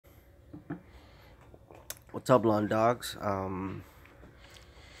What's up, lawn dogs? I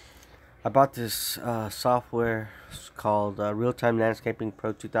bought this software. It's called Real Time Landscaping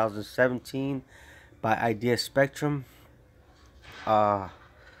Pro 2017 by Idea Spectrum. Uh,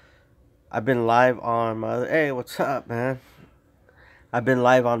 I've been live on my other. Hey, what's up, man? I've been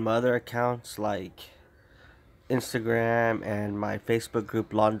live on my other accounts like Instagram and my Facebook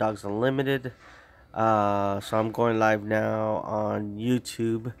group Lawn Dogs Unlimited. So I'm going live now on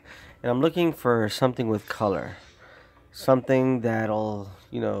YouTube, and I'm looking for something with color. Something that'll,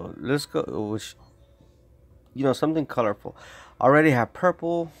 let's go, which, something colorful. I already have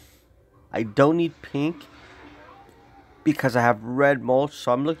purple. I don't need pink because I have red mulch,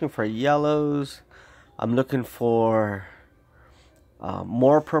 so I'm looking for yellows. I'm looking for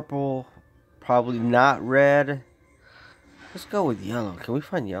more purple, probably not red. Let's go with yellow. Can we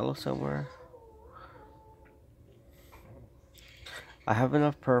find yellow somewhere? I have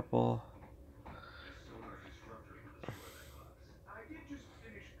enough purple.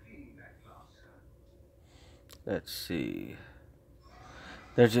 Let's see.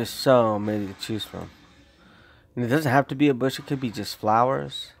 There's just so many to choose from. And it doesn't have to be a bush. It could be just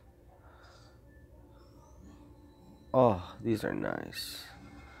flowers. Oh, these are nice.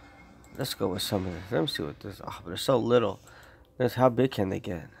 Let's go with some of this. Let me see what this. Oh, but they're so little. That's how big can they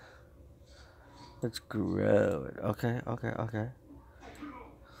get? Let's grow it. Okay, okay, okay.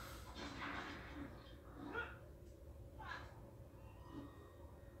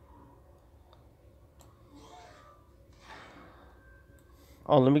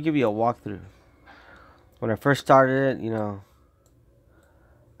 Oh, let me give you a walkthrough. When I first started it,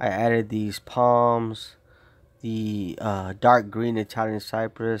 I added these palms, the dark green Italian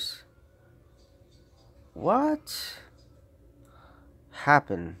cypress. What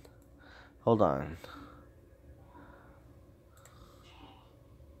happened? Hold on.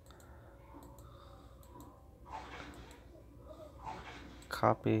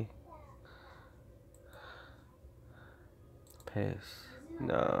 Copy. Paste.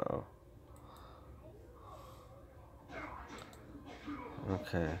 No.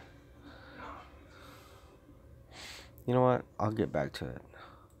 Okay. You know what? I'll get back to it.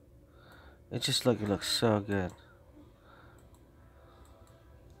 It looks so good.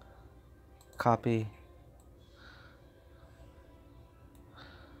 Copy.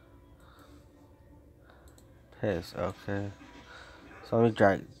 Paste. Okay. So let me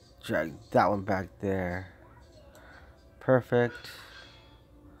drag that one back there. Perfect.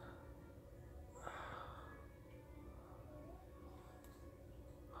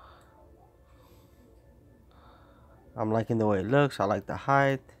 I'm liking the way it looks. I like the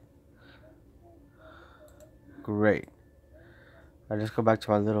height. Great. I just go back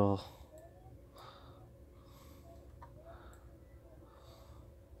to my little.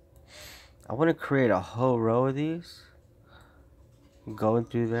 I want to create a whole row of these. Going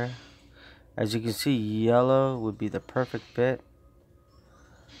through there. As you can see, yellow would be the perfect fit.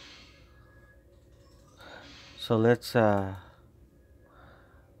 So let's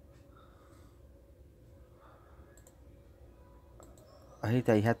I hate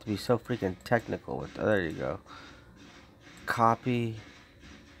that you have to be so freaking technical with. Oh, there you go. Copy.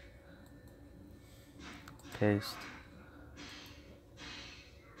 Paste.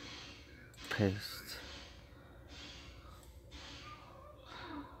 Paste.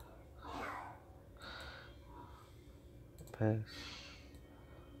 Paste.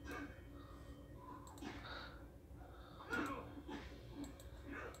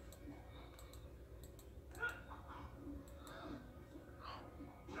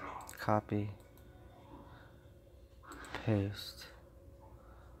 Copy. Paste.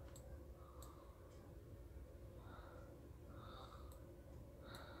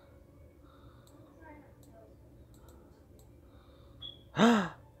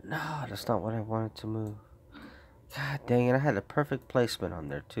 No, that's not what I wanted to move. God dang it, I had a perfect placement on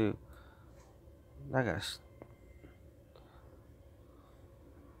there too. I gotta.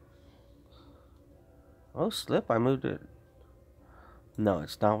 Oh, slip, I moved it. No,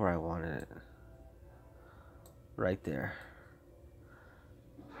 it's not where I wanted it. Right there.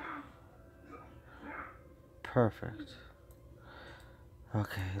 Perfect.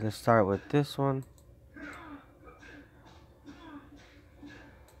 Okay, let's start with this one.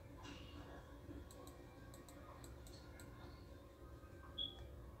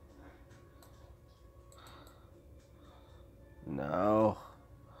 No.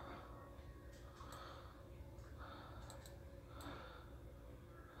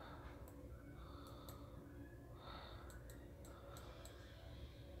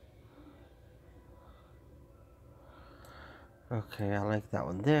 Okay, I like that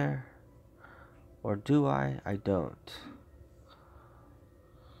one there. Or do I? I don't.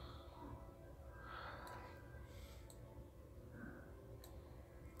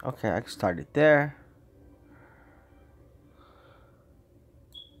 Okay, I can start it there.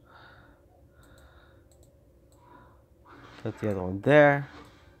 Put the other one there.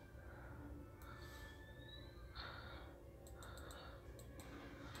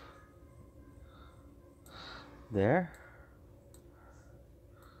 There.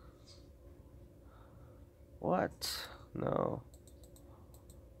 What? No.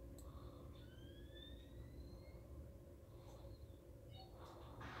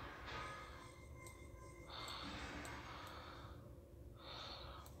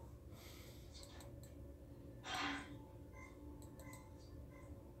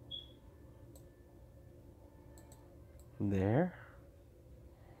 There.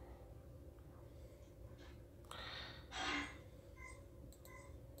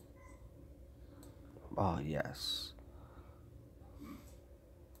 Oh, yes.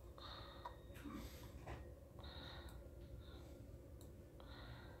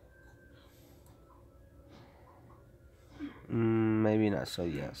 Maybe not so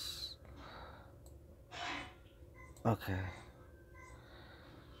yes. Okay.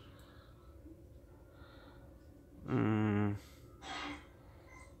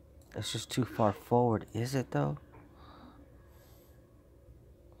 It's just too far forward, is it though?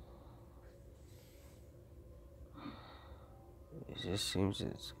 It just seems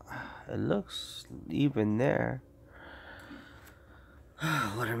it looks even there.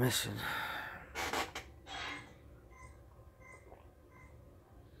 What am I missing?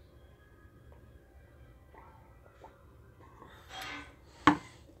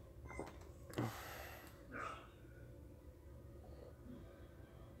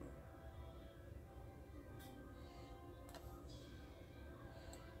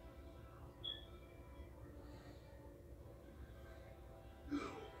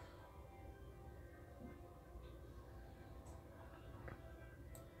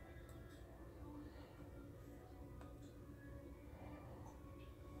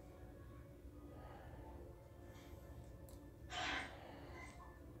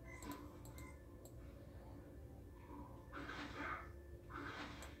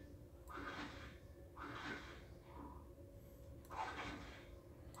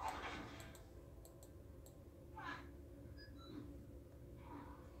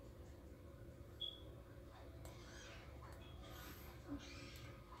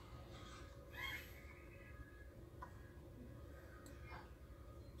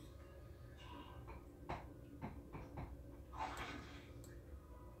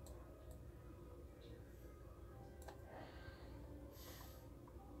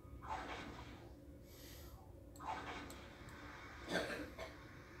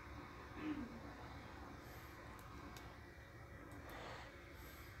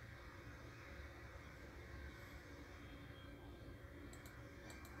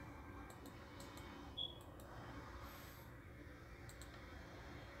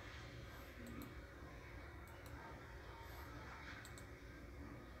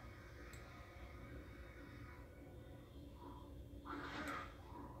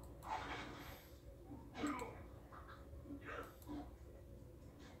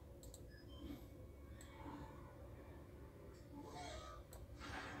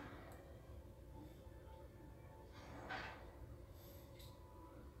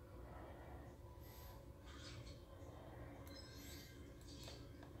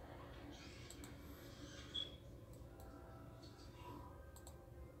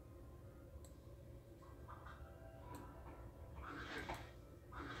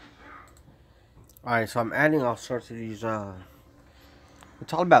 Alright, so I'm adding all sorts of these,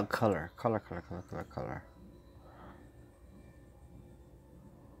 it's all about color. Color.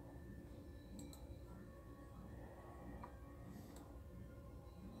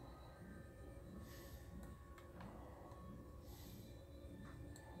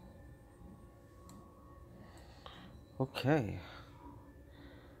 Okay.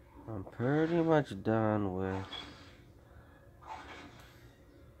 I'm pretty much done with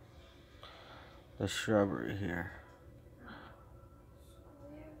the shrubbery here.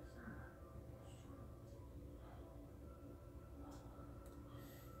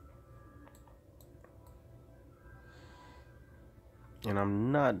 And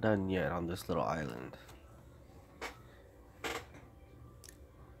I'm not done yet on this little island.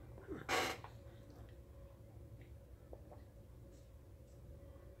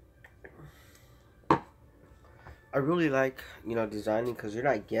 I really like, designing because you're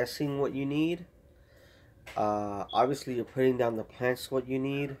not guessing what you need. Obviously, you're putting down the plants what you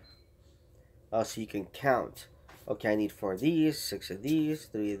need. So you can count. Okay, I need 4 of these, 6 of these,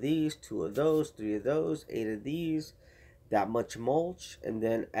 3 of these, 2 of those, 3 of those, 8 of these, that much mulch, and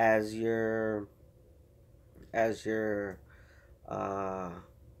then as you're uh,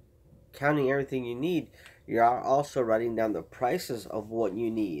 counting everything you need, you're also writing down the prices of what you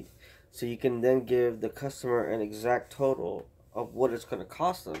need, so you can then give the customer an exact total of what it's going to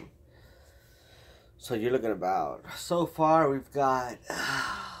cost them. So you're looking about, so far we've got,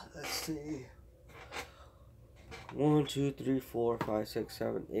 let's see, 1, 2, 3, 4, 5, 6,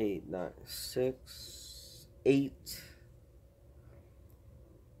 7, 8, 9, 6, 8,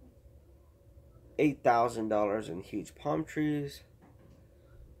 $8,000 in huge palm trees.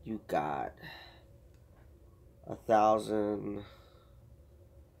 You got 1,000.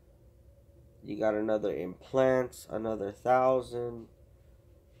 You got another in plants, another 1,000.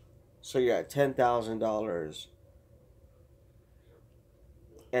 So you're at $10,000.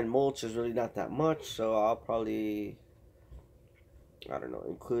 And mulch is really not that much, so I'll probably, I don't know,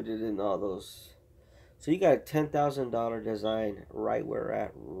 include it in all those. So you got a $10,000 design right where we're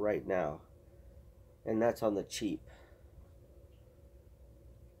at right now. And that's on the cheap.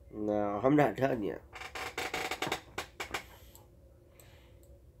 No, I'm not done yet.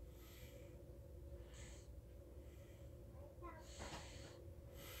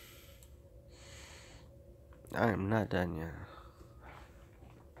 I am not done yet.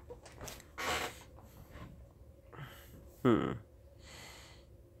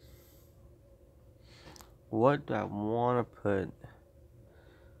 What do I want to put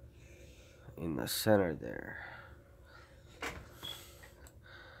in the center there?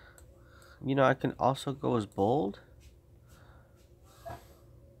 You know, I can also go as bold.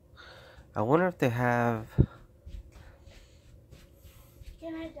 I wonder if they have...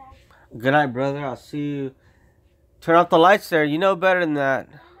 Good night, Dad. Good night, brother. I'll see you. Turn off the lights there. You know better than that.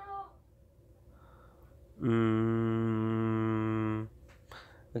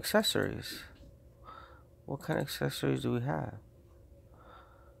 Accessories. What kind of accessories do we have?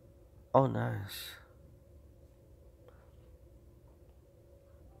 Oh, nice.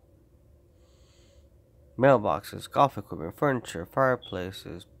 Mailboxes, golf equipment, furniture,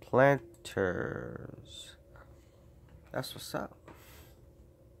 fireplaces, planters. That's what's up.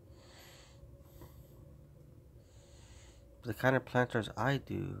 The kind of planters I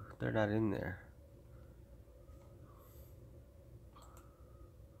do, they're not in there.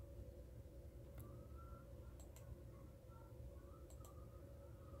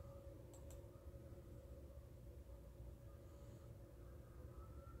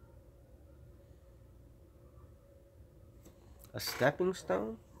 A stepping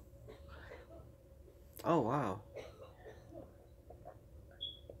stone? Oh, wow.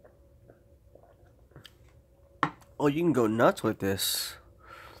 Oh, you can go nuts with this.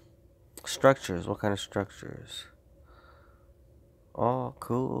 Structures. What kind of structures? Oh,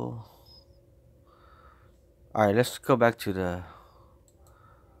 cool. Alright, let's go back to the...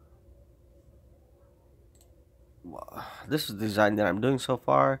 This is the design that I'm doing so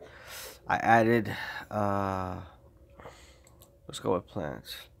far. I added... let's go with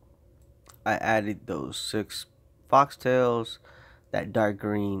plants. I added those 6 foxtails, that dark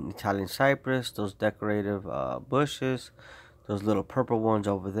green Italian cypress, those decorative bushes, those little purple ones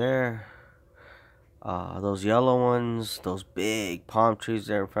over there, those yellow ones, those big palm trees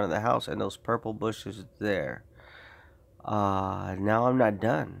there in front of the house, and those purple bushes there. Now I'm not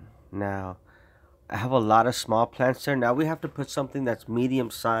done. Now I have a lot of small plants there. Now we have to put something that's medium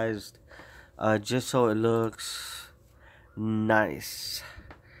sized, just so it looks nice.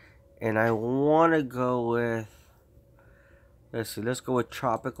 And I want to go with, let's see, let's go with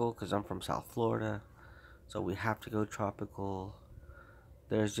tropical, because I'm from South Florida. So we have to go tropical.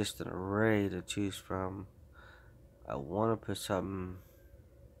 There's just an array to choose from. I want to put something,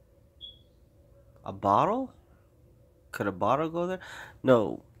 a bottle? Could a bottle go there?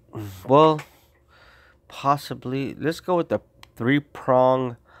 No. Well, possibly. Let's go with the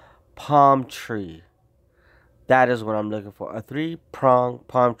 3-prong palm tree. That is what I'm looking for. A 3-prong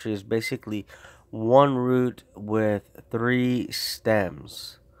palm tree is basically one root with 3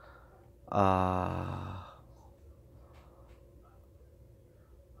 stems. Let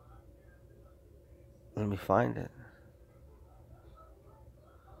me find it.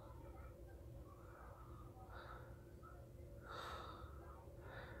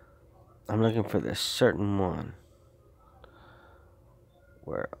 I'm looking for this certain one.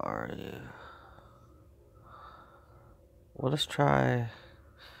 Where are you? Well, let's try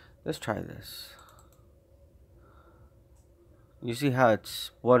this. You see how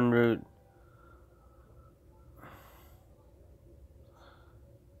it's one root?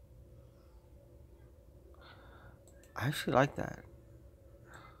 I actually like that.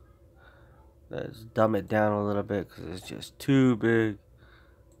 Let's dumb it down a little bit because it's just too big.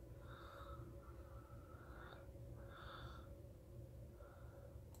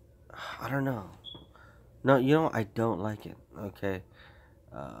 I don't know. No, you know, I don't like it. Okay.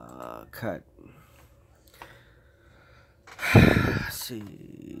 Cut. Let's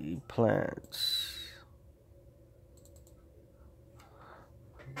see. Plants.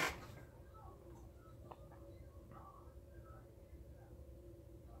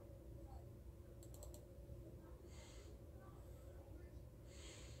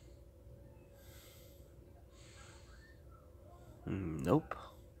 Nope.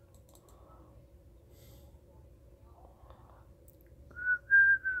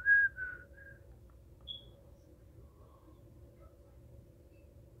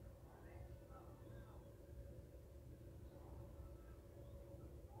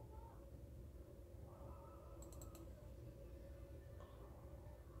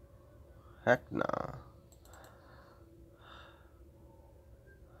 Heck nah.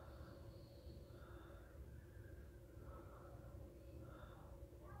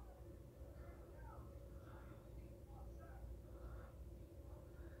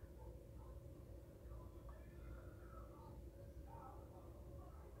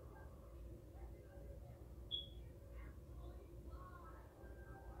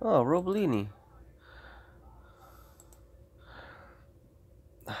 Oh, Robolini.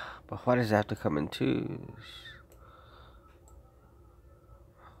 But why does it have to come in twos?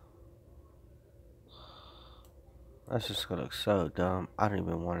 That's just gonna look so dumb. I don't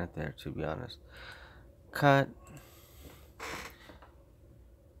even want it there, to be honest. Cut.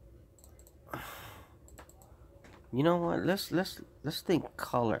 You know what? Let's think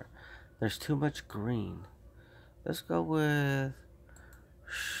color. There's too much green. Let's go with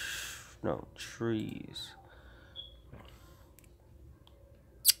no trees.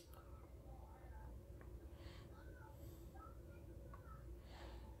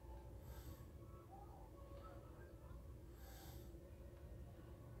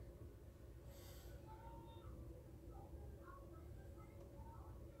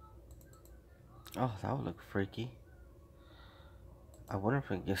 Oh, that would look freaky. I wonder if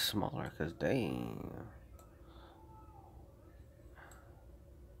it gets smaller, cause dang.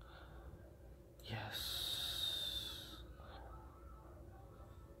 Yes.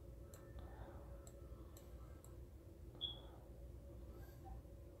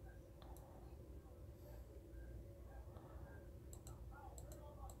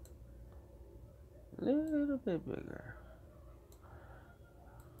 Little bit bigger.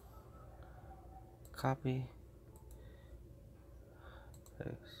 Copy.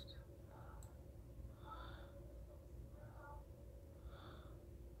 Paste.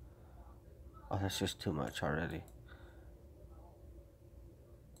 Oh, that's just too much already.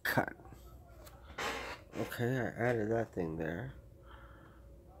 Cut. Okay, I added that thing there.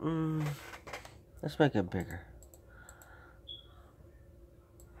 Let's make it bigger.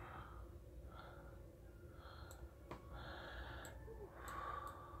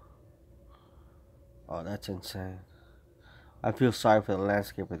 Oh, that's insane. I feel sorry for the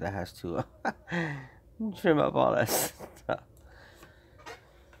landscaper that has to trim up all that stuff.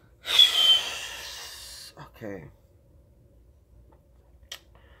 Okay.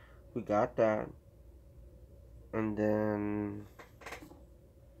 We got that. And then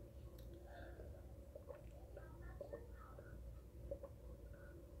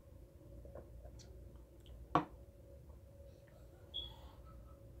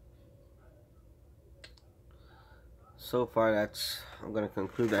so far I'm gonna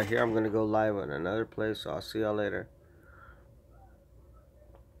conclude that here. I'm gonna go live on another place, so I'll see y'all later.